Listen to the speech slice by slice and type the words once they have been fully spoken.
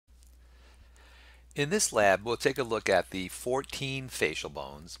In this lab, we'll take a look at the 14 facial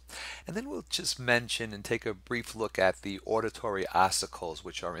bones, and then we'll just mention and take a brief look at the auditory ossicles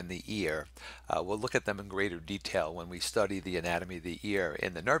which are in the ear. We'll look at them in greater detail when we study the anatomy of the ear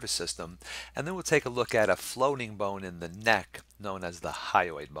in the nervous system, and then we'll take a look at a floating bone in the neck known as the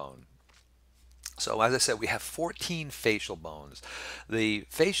hyoid bone. So as I said, we have 14 facial bones. The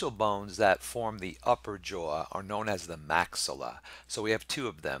facial bones that form the upper jaw are known as the maxilla. So we have two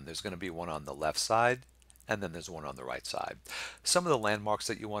of them. There's going to be one on the left side, and then there's one on the right side. Some of the landmarks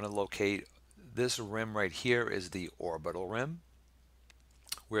that you want to locate, this rim right here is the orbital rim,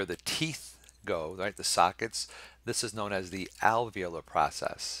 where the teeth go, right, the sockets. This is known as the alveolar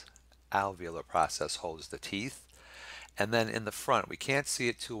process. Alveolar process holds the teeth. And then in the front, we can't see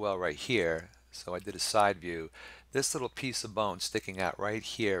it too well right here, so I did a side view. This little piece of bone sticking out right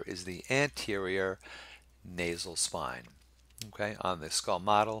here is the anterior nasal spine. Okay, on the skull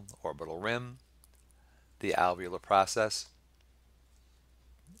model, orbital rim, the alveolar process,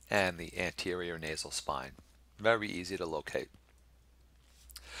 and the anterior nasal spine. Very easy to locate.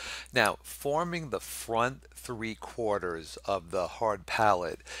 Now, forming the front 3/4 of the hard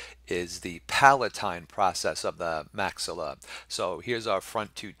palate is the palatine process of the maxilla. So here's our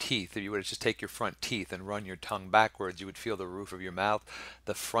front two teeth. If you were to just take your front teeth and run your tongue backwards, you would feel the roof of your mouth.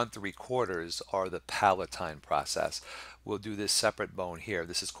 The front 3/4 are the palatine process. We'll do this separate bone here.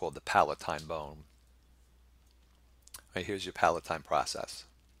 This is called the palatine bone. Right, here's your palatine process.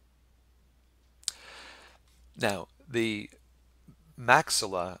 Now, the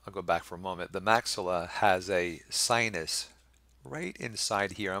maxilla, I'll go back for a moment. The maxilla has a sinus right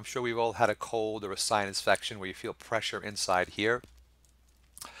inside here. I'm sure we've all had a cold or a sinus infection where you feel pressure inside here.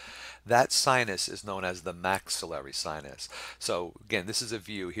 That sinus is known as the maxillary sinus. So again, this is a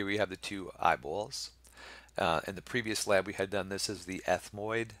view. Here we have the two eyeballs. In the previous lab, we had done this as the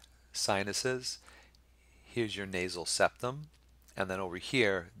ethmoid sinuses. Here's your nasal septum. And then over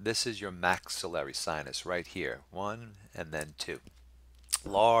here, this is your maxillary sinus right here. One and then two.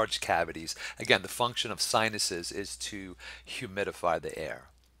 Large cavities. Again, the function of sinuses is to humidify the air.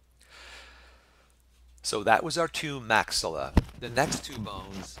 So that was our two maxilla. The next two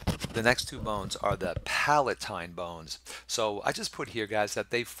bones are the palatine bones. So I just put here, guys,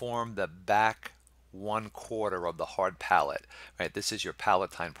 that they form the back 1/4 of the hard palate. Right? This is your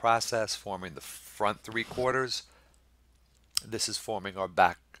palatine process forming the front 3/4. This is forming our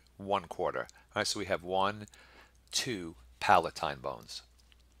back 1/4. All right, so we have 1, 2 palatine bones.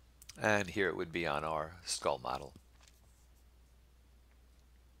 And here it would be on our skull model.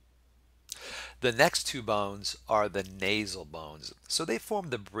 The next two bones are the nasal bones. So they form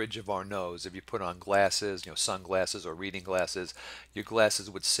the bridge of our nose. If you put on glasses, sunglasses or reading glasses, your glasses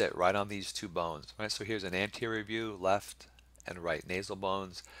would sit right on these two bones. Right? So here's an anterior view, left and right nasal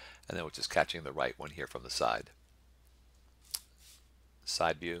bones, and then we're just catching the right one here from the side.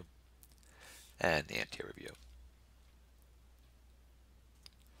 Side view and anterior view.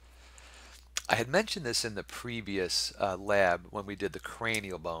 I had mentioned this in the previous lab when we did the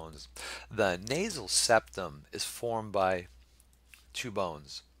cranial bones. The nasal septum is formed by two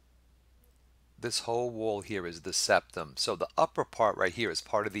bones. This whole wall here is the septum. So the upper part right here is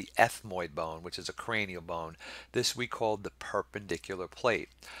part of the ethmoid bone, which is a cranial bone. This we called the perpendicular plate.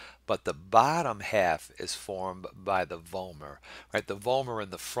 But the bottom half is formed by the vomer. Right? The vomer in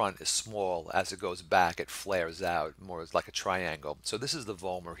the front is small. As it goes back, it flares out more like a triangle. So this is the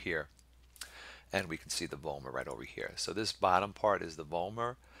vomer here. And we can see the vomer right over here. So this bottom part is the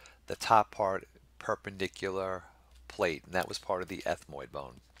vomer, the top part perpendicular plate, and that was part of the ethmoid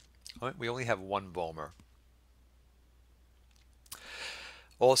bone. All right, we only have one vomer.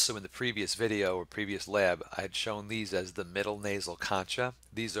 Also in the previous video or previous lab, I had shown these as the middle nasal concha.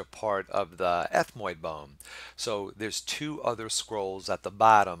 These are part of the ethmoid bone. So there's two other scrolls at the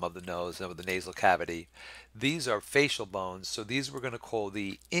bottom of the nose and of the nasal cavity. These are facial bones, so these we're going to call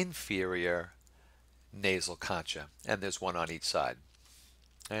the inferior nasal concha, and there's one on each side.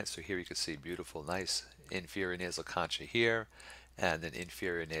 All right, so here you can see beautiful, nice inferior nasal concha here, and an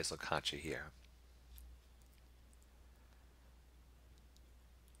inferior nasal concha here.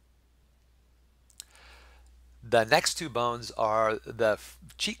 The next two bones are the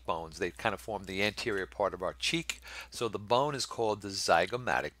cheekbones. They kind of form the anterior part of our cheek. So the bone is called the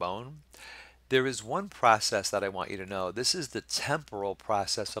zygomatic bone. There is one process that I want you to know. This is the temporal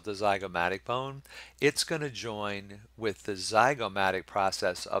process of the zygomatic bone. It's going to join with the zygomatic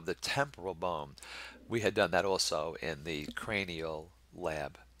process of the temporal bone. We had done that also in the cranial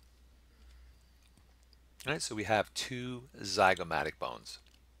lab. All right, so we have two zygomatic bones.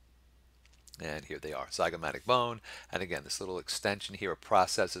 And here they are, zygomatic bone. And again, this little extension here, a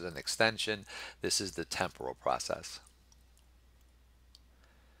process is an extension. This is the temporal process.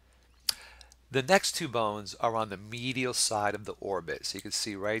 The next two bones are on the medial side of the orbit. So you can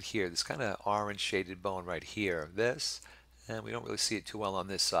see right here, this kind of orange shaded bone right here. This, and we don't really see it too well on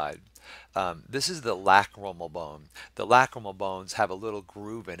this side. This is the lacrimal bone. The lacrimal bones have a little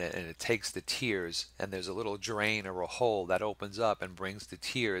groove in it, and it takes the tears, and there's a little drain or a hole that opens up and brings the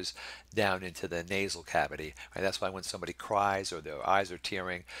tears down into the nasal cavity. Right? That's why when somebody cries or their eyes are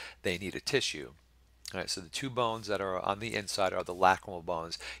tearing, they need a tissue. All right, so the two bones that are on the inside are the lacrimal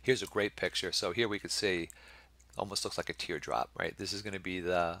bones. Here's a great picture. So here we can see, almost looks like a teardrop, right? This is going to be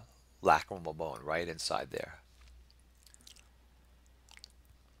the lacrimal bone right inside there.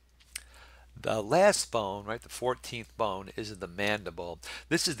 The last bone, right, the 14th bone, is the mandible.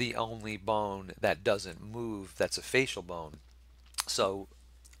 This is the only bone that doesn't move, that's a facial bone. So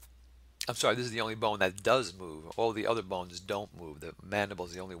I'm sorry, this is the only bone that does move. All the other bones don't move. The mandible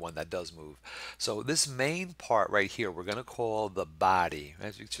is the only one that does move. So this main part right here, we're going to call the body.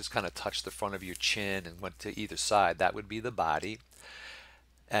 As you just kind of touch the front of your chin and went to either side, that would be the body.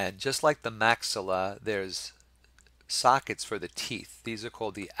 And just like the maxilla, there's sockets for the teeth. These are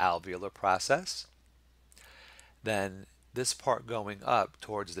called the alveolar process. Then this part going up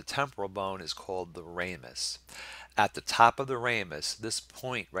towards the temporal bone is called the ramus. At the top of the ramus, this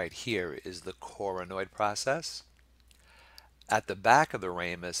point right here is the coronoid process. At the back of the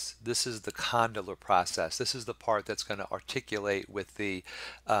ramus, this is the condylar process. This is the part that's going to articulate with the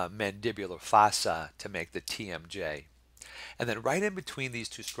mandibular fossa to make the TMJ. And then right in between these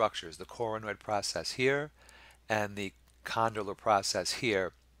two structures, the coronoid process here and the condylar process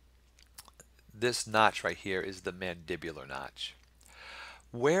here, this notch right here is the mandibular notch.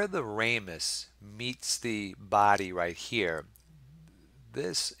 Where the ramus meets the body right here,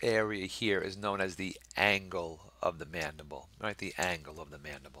 this area here is known as the angle of the mandible, right? The angle of the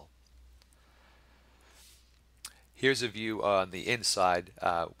mandible. Here's a view on the inside.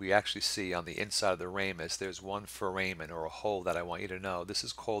 We actually see on the inside of the ramus, there's one foramen or a hole that I want you to know. This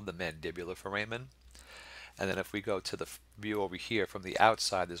is called the mandibular foramen. And then if we go to the view over here from the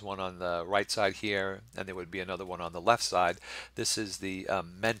outside, there's one on the right side here, and there would be another one on the left side. This is the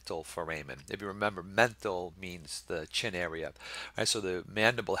mental foramen. If you remember, mental means the chin area. All right, so the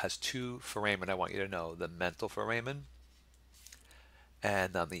mandible has two foramen, I want you to know. The mental foramen,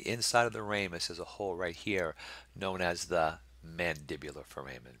 and on the inside of the ramus is a hole right here known as the mandibular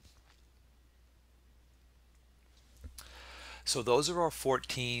foramen. So those are our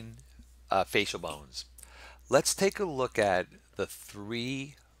 14 facial bones. Let's take a look at the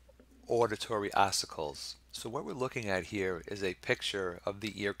 3 auditory ossicles. So what we're looking at here is a picture of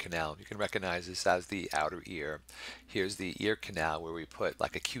the ear canal. You can recognize this as the outer ear. Here's the ear canal where we put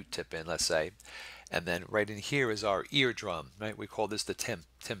like a Q-tip in, let's say. And then right in here is our eardrum, right? We call this the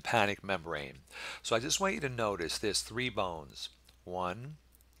tympanic membrane. So I just want you to notice there's 3 bones. 1,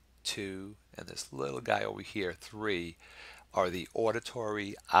 2, and this little guy over here, 3, are the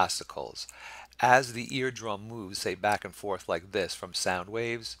auditory ossicles. As the eardrum moves, say back and forth like this from sound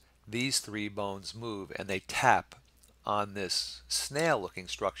waves, these 3 bones move and they tap on this snail-looking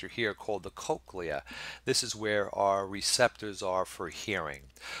structure here called the cochlea. This is where our receptors are for hearing.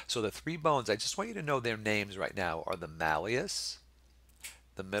 So the 3 bones, I just want you to know their names right now, are the malleus,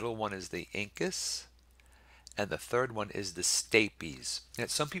 the middle one is the incus, and the third one is the stapes.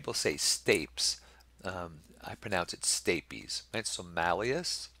 And some people say stapes. I pronounce it stapes. Right? So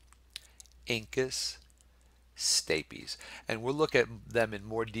malleus, incus, stapes. And we'll look at them in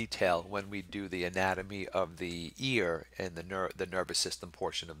more detail when we do the anatomy of the ear and the nervous system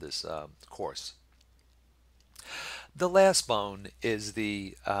portion of this course. The last bone is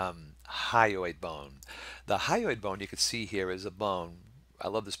the hyoid bone. The hyoid bone you can see here is a bone. I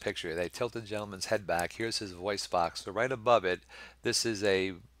love this picture. They tilt the gentleman's head back. Here's his voice box. So right above it, this is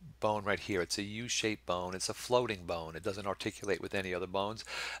a bone right here. It's a U-shaped bone. It's a floating bone. It doesn't articulate with any other bones.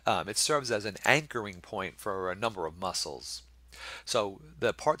 It serves as an anchoring point for a number of muscles. So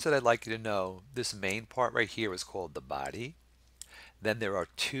the parts that I'd like you to know, this main part right here is called the body. Then there are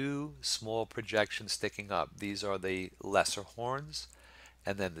 2 small projections sticking up. These are the lesser horns.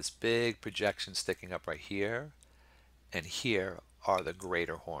 And then this big projection sticking up right here. And here are the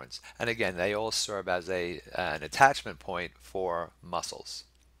greater horns. And again, they all serve as an attachment point for muscles.